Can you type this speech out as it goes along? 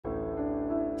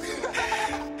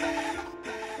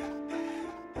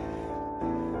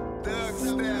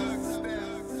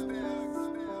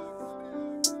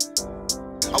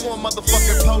want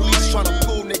motherfucking police trying to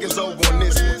pull niggas over on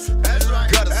this one.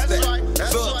 Gutter step,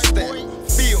 thug step,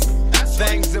 feel me.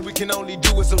 Things that we can only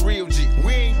do as a real G.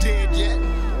 We ain't dead yet.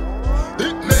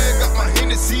 This man got my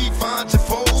Hennessy, find your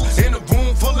foes. In a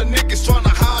room full of niggas trying to